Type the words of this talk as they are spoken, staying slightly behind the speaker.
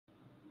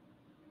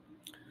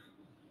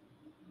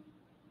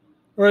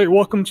All right,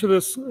 welcome to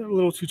this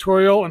little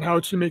tutorial on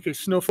how to make a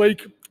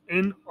snowflake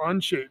in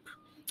Onshape.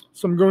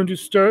 So I'm going to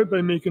start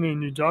by making a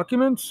new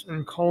document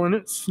and calling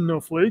it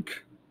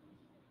Snowflake.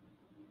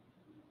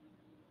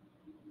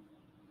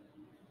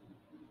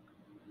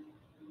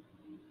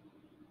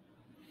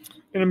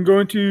 And I'm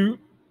going to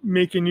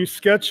make a new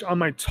sketch on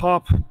my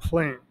top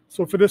plane.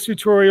 So for this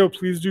tutorial,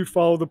 please do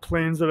follow the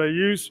planes that I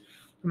use.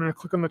 I'm going to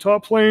click on the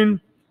top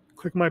plane,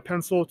 click my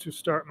pencil to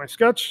start my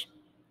sketch.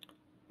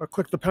 I'll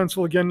click the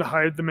pencil again to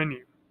hide the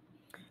menu.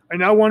 I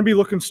now want to be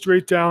looking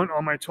straight down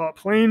on my top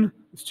plane.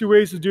 There's two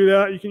ways to do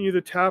that. You can either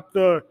tap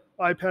the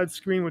iPad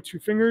screen with two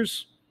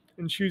fingers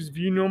and choose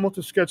View Normal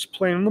to sketch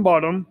plane on the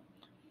bottom.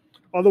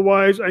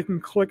 Otherwise, I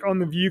can click on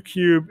the view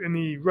cube in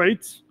the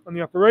right, on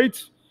the upper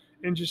right,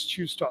 and just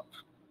choose Top.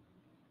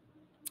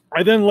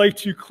 I then like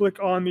to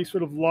click on the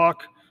sort of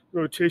lock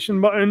rotation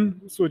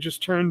button, so it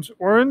just turns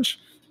orange,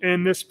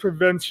 and this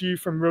prevents you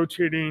from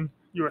rotating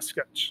your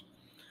sketch.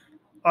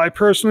 I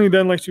personally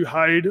then like to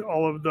hide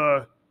all of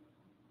the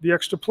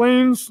extra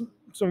planes,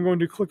 so I'm going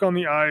to click on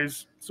the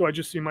eyes so I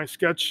just see my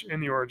sketch in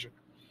the origin.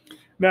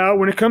 Now,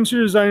 when it comes to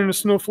designing a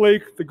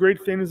snowflake, the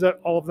great thing is that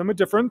all of them are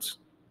different,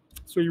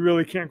 so you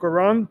really can't go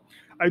wrong.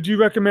 I do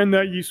recommend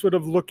that you sort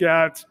of look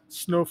at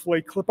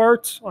snowflake clip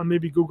art on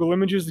maybe Google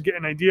Images to get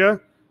an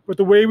idea, but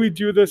the way we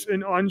do this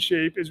in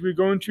Onshape is we're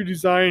going to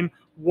design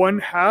one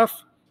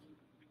half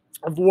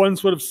of one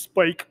sort of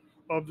spike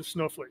of the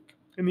snowflake,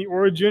 and the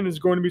origin is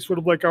going to be sort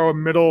of like our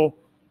middle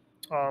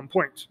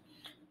point.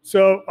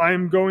 So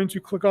I'm going to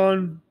click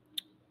on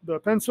the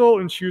pencil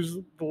and choose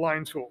the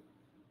line tool.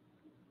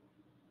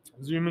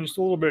 Zoom in just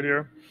a little bit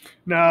here.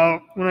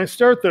 Now, when I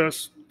start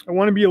this, I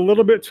want to be a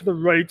little bit to the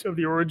right of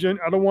the origin.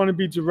 I don't want to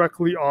be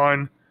directly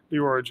on the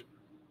origin.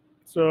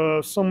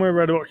 So somewhere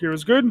right about here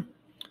is good.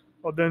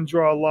 I'll then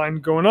draw a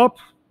line going up.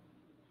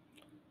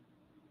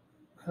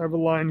 Have a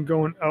line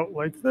going out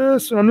like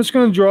this. And I'm just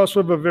going to draw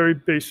sort of a very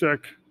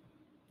basic,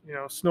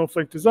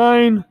 snowflake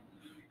design.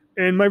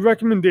 And my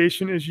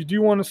recommendation is you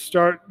do want to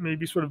start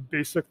maybe sort of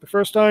basic the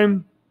first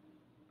time.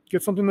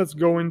 Get something that's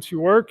going to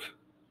work.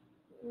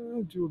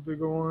 Do a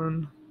bigger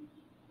one.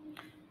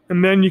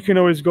 And then you can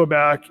always go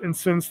back. And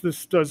since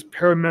this does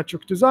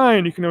parametric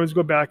design, you can always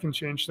go back and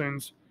change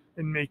things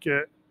and make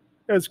it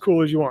as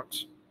cool as you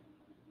want.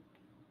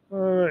 All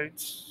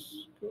right.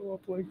 Go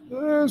up like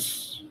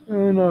this.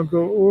 And I'll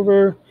go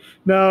over.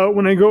 Now,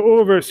 when I go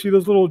over, see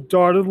this little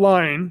dotted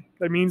line?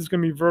 That means it's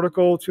going to be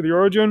vertical to the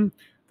origin.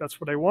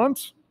 That's what I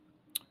want.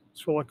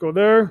 So I'll go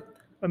there,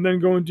 and then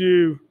go and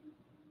do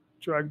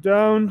drag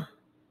down.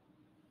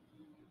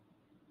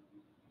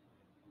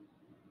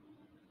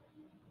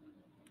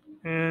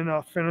 And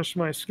I'll finish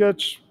my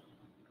sketch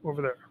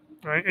over there.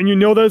 All right? And you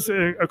know that's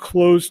a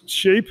closed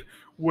shape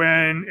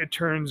when it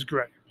turns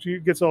gray. So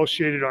it gets all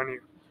shaded on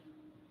you.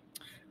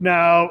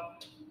 Now,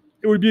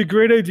 it would be a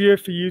great idea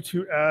for you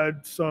to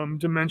add some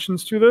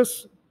dimensions to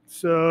this.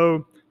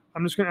 So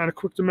I'm just going to add a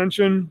quick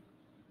dimension.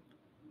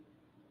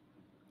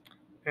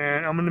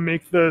 And I'm going to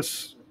make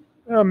this,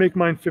 I'll make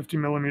mine 50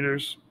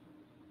 millimeters.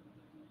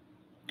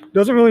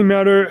 Doesn't really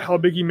matter how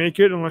big you make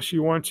it unless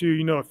you want to,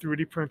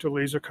 3D print or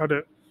laser cut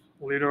it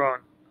later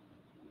on.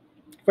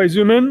 If I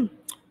zoom in,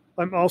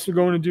 I'm also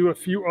going to do a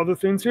few other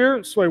things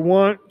here. So I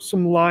want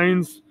some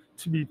lines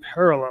to be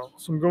parallel.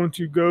 So I'm going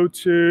to go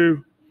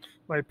to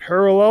my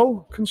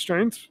parallel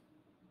constraint.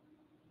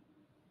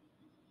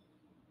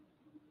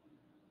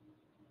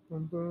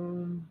 Boom,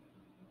 boom.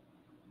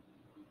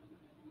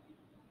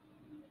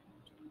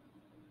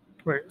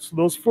 Right, so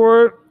those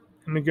four,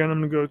 and again, I'm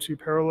going to go to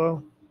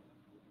parallel.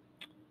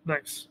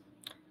 Nice.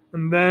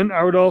 And then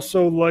I would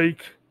also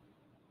like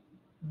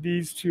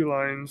these two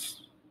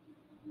lines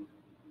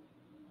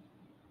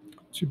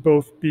to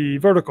both be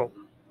vertical,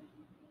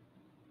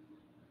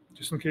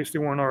 just in case they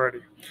weren't already.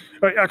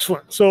 All right,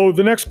 excellent. So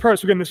the next part,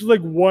 so again, this is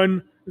like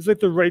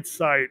the right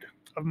side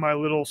of my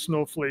little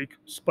snowflake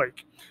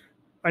spike.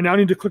 I now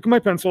need to click on my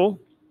pencil.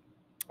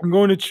 I'm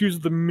going to choose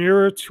the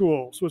mirror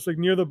tool. So it's like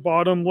near the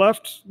bottom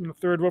left, the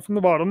third row from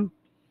the bottom.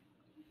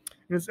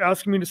 And it's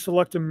asking me to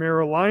select a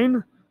mirror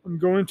line. I'm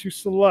going to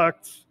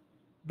select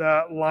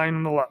that line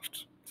on the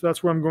left. So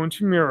that's where I'm going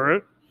to mirror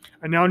it.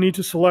 I now need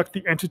to select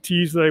the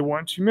entities that I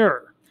want to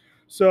mirror.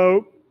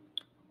 So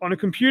on a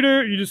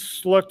computer, you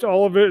just select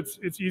all of it.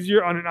 It's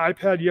easier. On an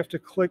iPad, you have to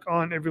click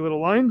on every little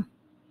line.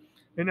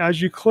 And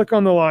as you click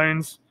on the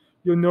lines,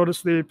 you'll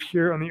notice they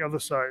appear on the other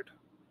side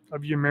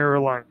of your mirror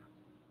line.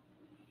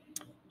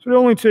 So it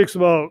only takes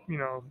about,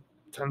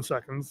 10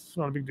 seconds. It's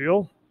not a big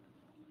deal.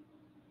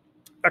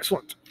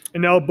 Excellent.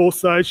 And now both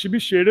sides should be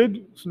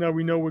shaded. So now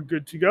we know we're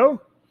good to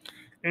go.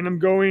 And I'm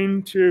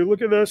going to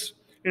look at this.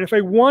 And if I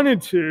wanted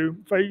to,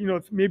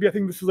 maybe I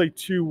think this is like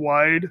too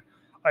wide,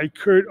 I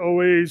could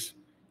always,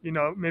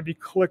 maybe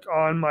click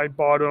on my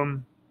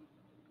bottom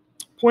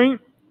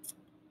point.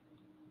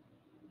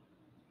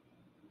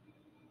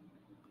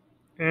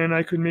 And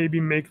I could maybe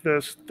make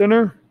this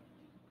thinner.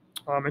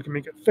 I can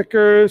make it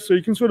thicker, so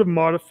you can sort of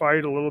modify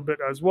it a little bit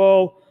as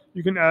well.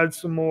 You can add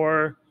some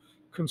more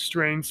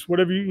constraints,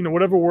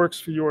 whatever works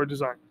for your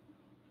design.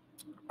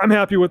 I'm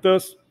happy with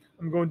this.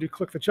 I'm going to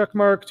click the check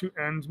mark to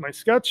end my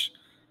sketch.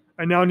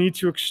 I now need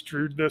to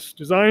extrude this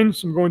design.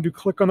 So I'm going to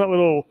click on that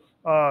little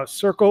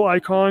circle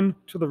icon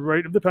to the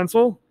right of the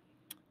pencil,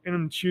 and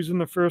I'm choosing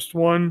the first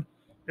one,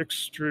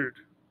 extrude.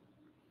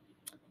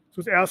 So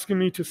it's asking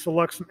me to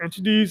select some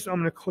entities. I'm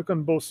going to click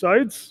on both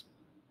sides.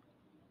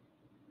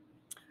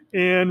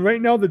 And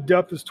right now the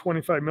depth is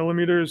 25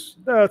 millimeters.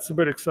 That's a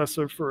bit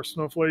excessive for a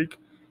snowflake.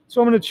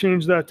 So I'm going to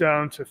change that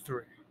down to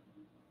 3.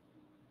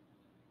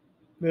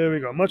 There we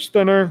go, much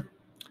thinner.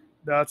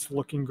 That's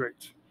looking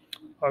great.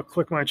 I'll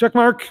click my check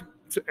mark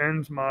to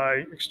end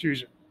my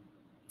extrusion.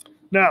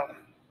 Now,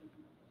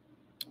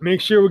 make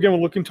sure we're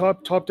looking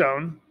top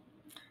down.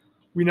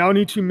 We now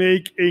need to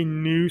make a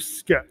new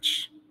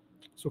sketch.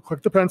 So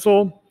click the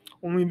pencil.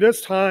 Only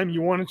this time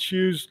you want to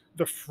choose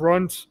the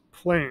front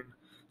plane.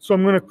 So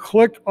I'm going to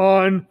click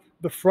on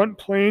the front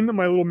plane of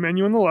my little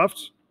menu on the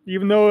left.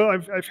 Even though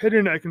I've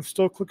hidden it, I can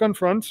still click on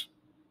front.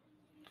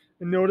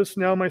 And notice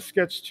now my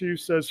sketch 2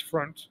 says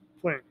front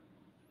plane.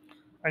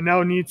 I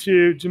now need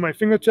to do my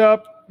finger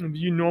tap and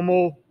view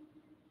normal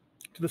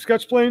to the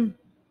sketch plane.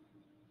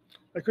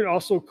 I could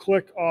also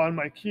click on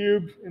my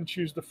cube and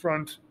choose the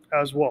front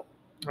as well.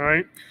 All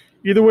right.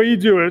 Either way you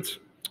do it,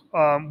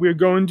 we're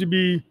going to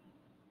be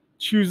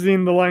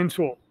choosing the line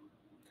tool.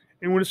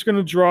 And we're just going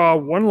to draw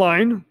one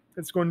line.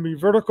 It's going to be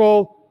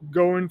vertical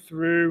going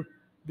through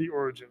the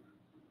origin.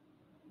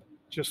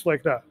 Just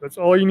like that. That's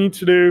all you need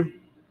to do.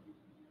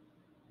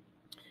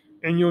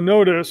 And you'll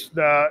notice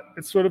that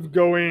it's sort of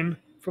going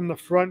from the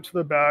front to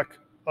the back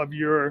of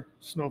your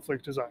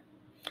snowflake design.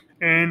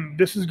 And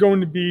this is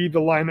going to be the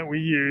line that we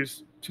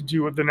use to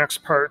do the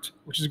next part,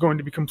 which is going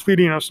to be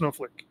completing our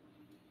snowflake.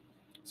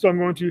 So I'm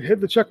going to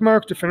hit the check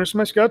mark to finish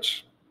my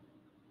sketch.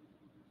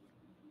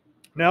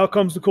 Now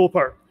comes the cool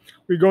part.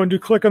 We're going to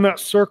click on that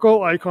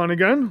circle icon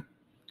again.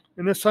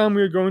 And this time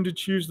we're going to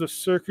choose the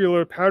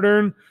circular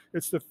pattern.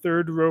 It's the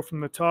 3rd row from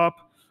the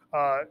top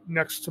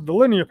next to the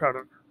linear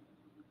pattern.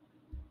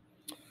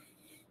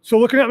 So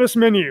looking at this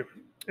menu,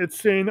 it's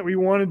saying that we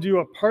want to do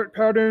a part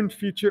pattern,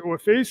 feature, or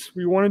face.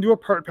 We want to do a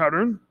part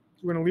pattern.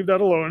 We're going to leave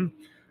that alone.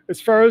 As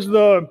far as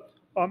the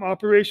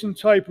operation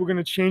type, we're going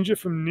to change it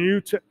from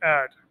new to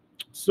add.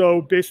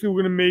 So basically,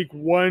 we're going to make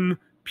one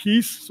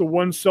piece, so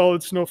one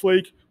solid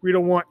snowflake. We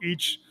don't want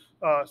each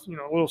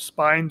little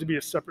spine to be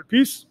a separate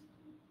piece.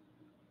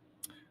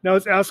 Now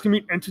it's asking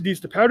me entities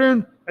to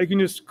pattern. I can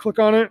just click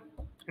on it,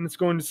 and it's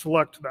going to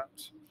select that.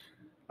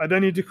 I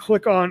then need to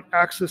click on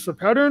axis of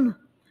pattern.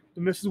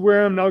 And this is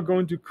where I'm now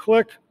going to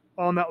click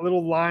on that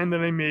little line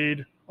that I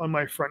made on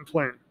my front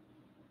plane.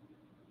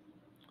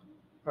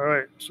 All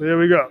right, so here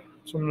we go.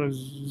 So I'm going to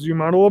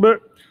zoom out a little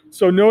bit.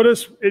 So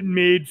notice it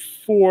made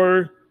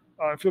 4.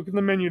 If you look at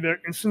the menu there,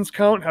 instance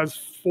count has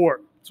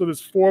 4. So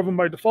there's 4 of them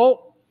by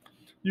default.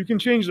 You can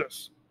change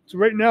this. So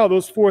right now,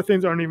 those 4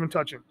 things aren't even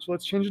touching. So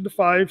let's change it to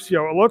 5, see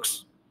how it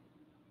looks.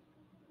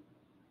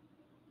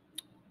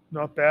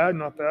 Not bad,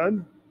 not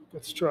bad.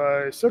 Let's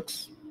try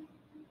 6.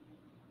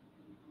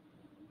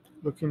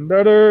 Looking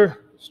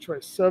better. Let's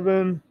try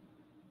 7.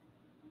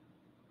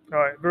 All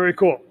right, very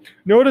cool.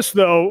 Notice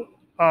though,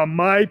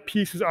 my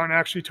pieces aren't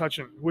actually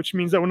touching, which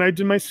means that when I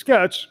did my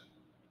sketch,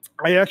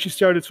 I actually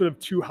started sort of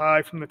too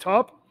high from the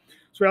top.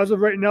 So as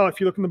of right now, if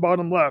you look in the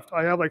bottom left,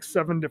 I have like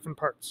 7 different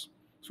parts.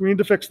 So we need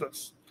to fix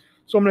this.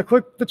 So I'm going to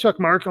click the check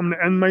mark. I'm going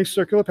to end my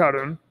circular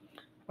pattern.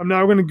 I'm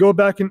now going to go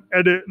back and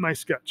edit my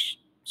sketch.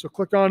 So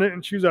click on it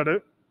and choose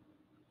edit.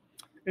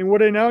 And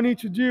what I now need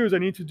to do is I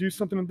need to do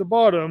something at the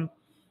bottom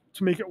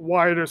to make it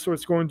wider so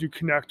it's going to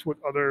connect with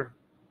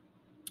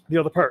the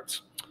other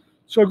parts.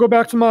 So I'll go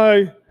back to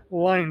my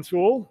line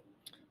tool,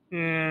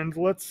 and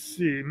let's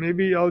see,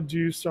 maybe I'll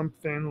do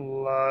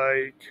something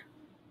like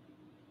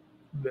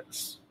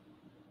this.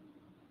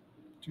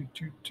 We'll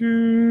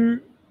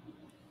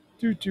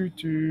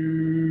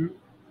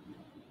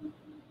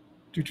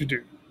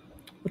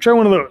try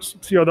one of those,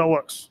 see how that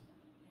looks.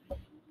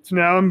 So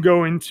now I'm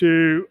going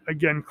to,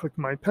 again, click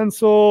my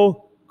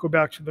pencil, go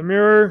back to the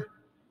mirror,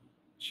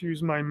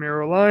 choose my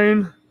mirror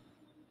line,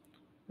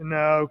 and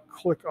now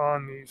click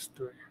on these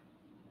 3.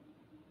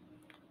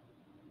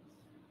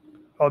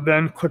 I'll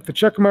then click the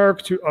check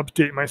mark to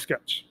update my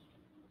sketch.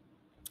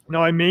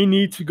 Now I may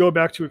need to go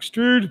back to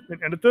extrude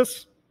and edit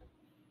this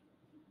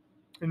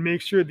and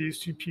make sure these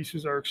 2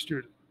 pieces are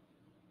extruded.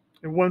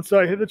 And once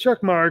I hit the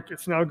check mark,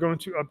 it's now going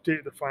to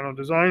update the final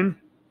design.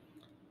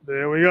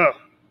 There we go.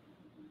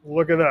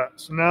 Look at that.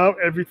 So now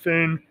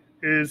everything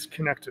is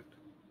connected.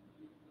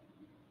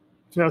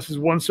 So now this is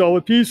one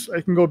solid piece.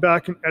 I can go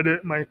back and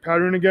edit my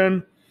pattern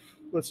again.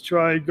 Let's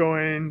try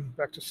going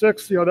back to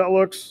 6, see how that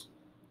looks.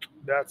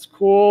 That's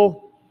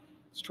cool.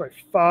 Let's try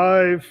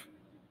 5.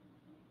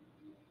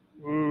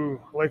 Ooh,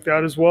 I like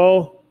that as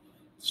well.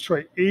 Let's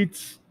try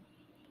 8.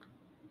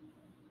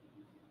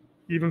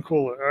 Even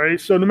cooler, all right?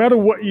 So no matter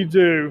what you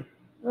do,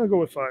 I'll go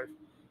with 5.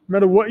 No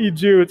matter what you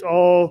do, it's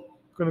all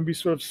going to be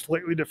sort of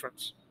slightly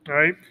different, all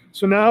right?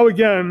 So now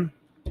again,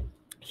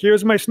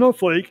 Here's my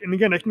snowflake. And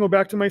again, I can go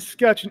back to my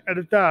sketch and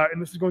edit that.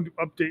 And this is going to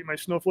update my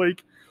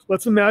snowflake.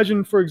 Let's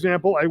imagine, for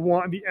example, I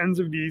want the ends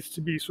of these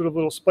to be sort of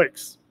little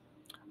spikes.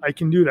 I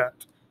can do that.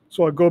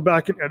 So I'll go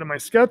back and edit my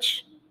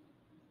sketch.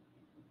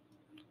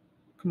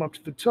 Come up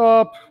to the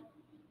top.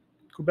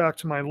 Go back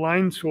to my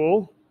line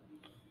tool.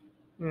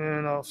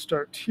 And I'll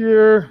start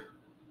here.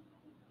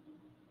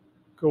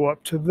 Go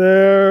up to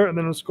there. And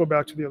then let's go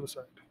back to the other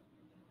side.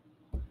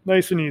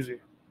 Nice and easy.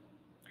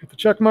 Hit the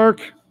check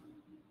mark.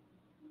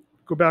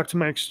 Go back to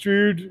my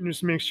extrude and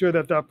just make sure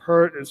that that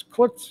part is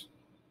clicked.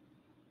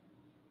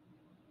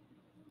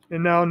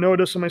 And now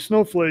notice on my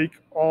snowflake,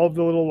 all of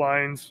the little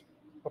lines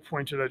are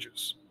pointed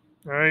edges.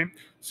 All right.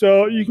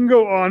 So you can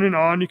go on and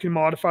on. You can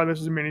modify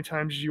this as many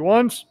times as you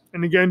want.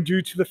 And again,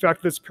 due to the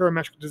fact that it's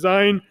parametric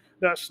design,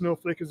 that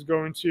snowflake is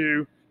going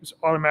to just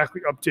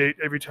automatically update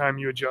every time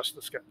you adjust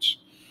the sketch.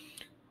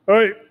 All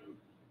right.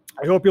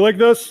 I hope you like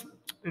this.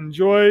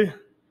 Enjoy.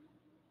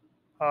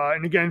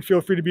 And again,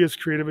 feel free to be as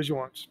creative as you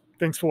want.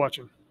 Thanks for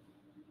watching.